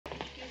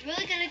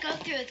really gonna go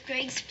through with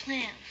Greg's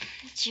plan?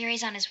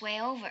 Jerry's on his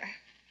way over.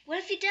 What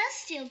if he does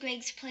steal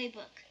Greg's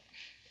playbook?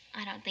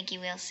 I don't think he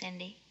will,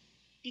 Cindy.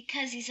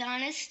 Because he's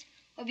honest,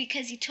 or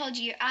because he told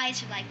you your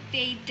eyes are like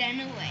Faye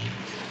Dunaway?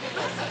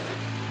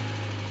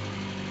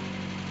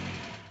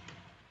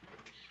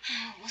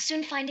 We'll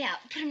soon find out.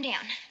 Put him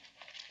down.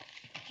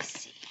 Let's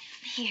see.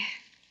 Here.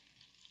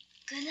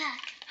 Good luck.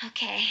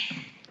 Okay.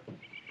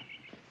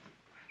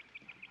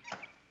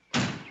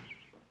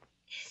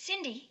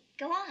 Cindy,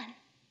 go on.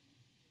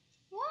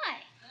 Why?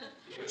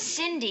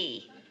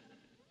 Cindy.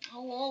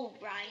 Oh, all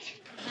right.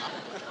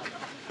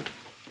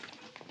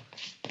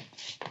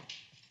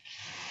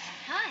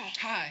 Hi.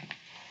 Hi.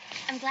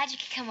 I'm glad you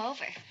could come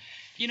over.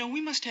 You know,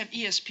 we must have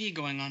ESP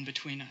going on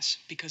between us,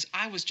 because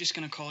I was just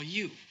going to call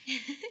you.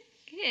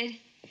 Good.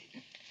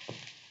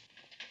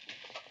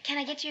 Can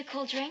I get you a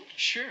cold drink?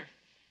 Sure.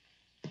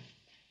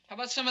 How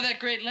about some of that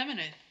great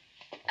lemonade?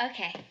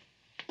 Okay.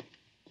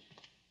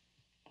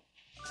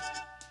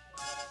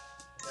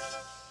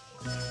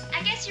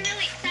 I guess you're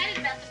really excited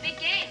about the big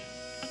game.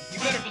 You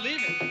better believe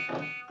it.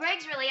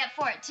 Greg's really up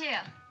for it, too.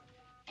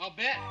 I'll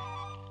bet.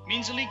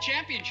 Means a league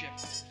championship.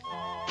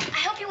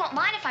 I hope you won't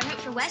mind if I root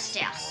for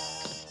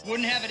Westdale.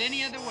 Wouldn't have it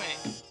any other way.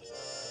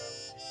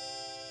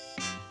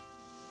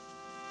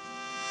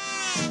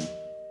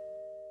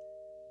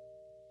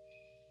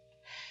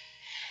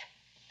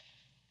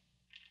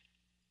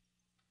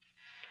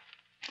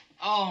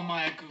 Oh, am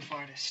I a goof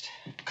artist?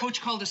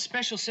 Coach called a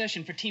special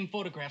session for team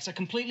photographs. I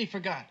completely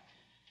forgot.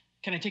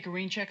 Can I take a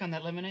rain check on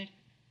that lemonade?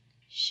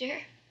 Sure.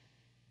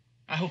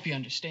 I hope you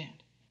understand.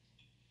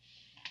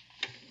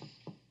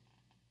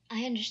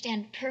 I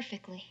understand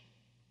perfectly.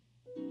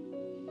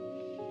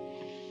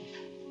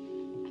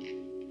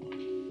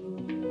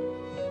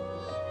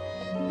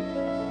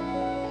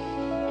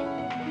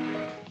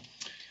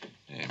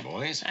 Hey,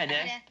 boys. Hi,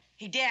 Dad.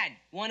 Hey, Dad,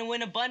 want to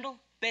win a bundle?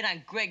 Bet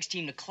on Greg's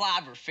team to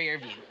clobber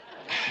Fairview.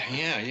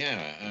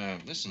 Yeah.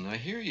 Listen, I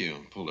hear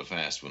you pulled a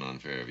fast one on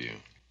Fairview.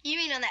 You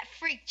mean on that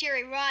freak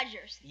Jerry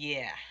Rogers?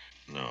 Yeah.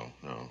 No,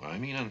 I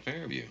mean on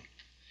Fairview.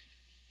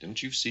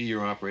 Don't you see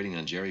you're operating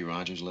on Jerry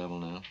Rogers' level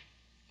now?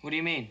 What do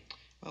you mean?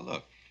 Well,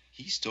 look,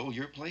 he stole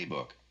your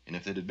playbook. And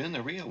if it had been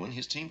the real one,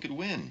 his team could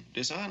win,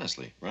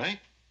 dishonestly, right?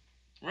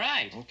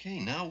 Right. Okay,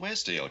 now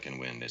Westdale can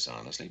win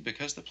dishonestly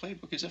because the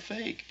playbook is a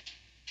fake.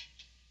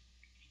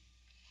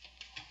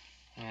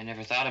 I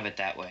never thought of it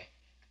that way.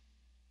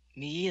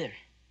 Me either.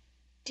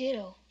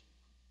 Ditto.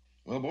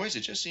 Well, boys,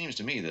 it just seems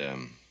to me that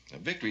a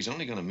victory's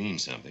only going to mean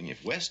something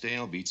if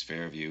Westdale beats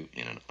Fairview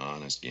in an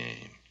honest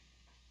game.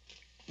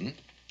 And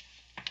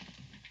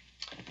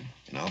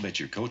I'll bet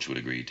your coach would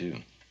agree, too.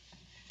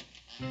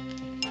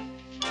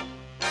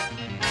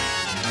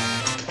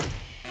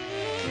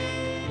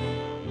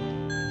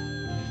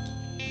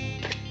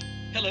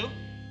 Hello.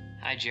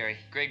 Hi, Jerry.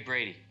 Greg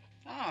Brady.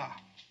 Ah.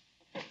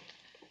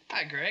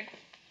 Hi, Greg.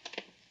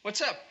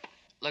 What's up?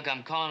 Look,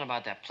 I'm calling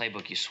about that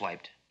playbook you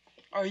swiped.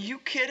 Are you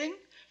kidding?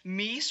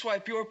 Me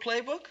swipe your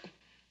playbook?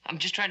 I'm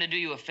just trying to do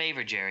you a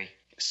favor, Jerry.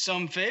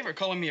 Some favor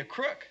calling me a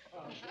crook.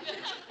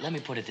 Let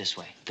me put it this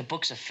way. The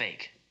book's a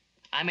fake.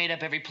 I made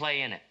up every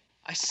play in it.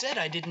 I said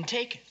I didn't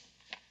take it.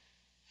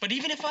 But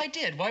even if I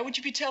did, why would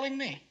you be telling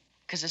me?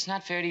 Because it's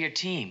not fair to your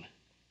team.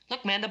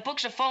 Look, man, the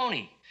book's a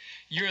phony.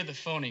 You're the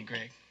phony,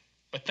 Greg.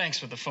 But thanks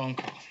for the phone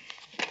call.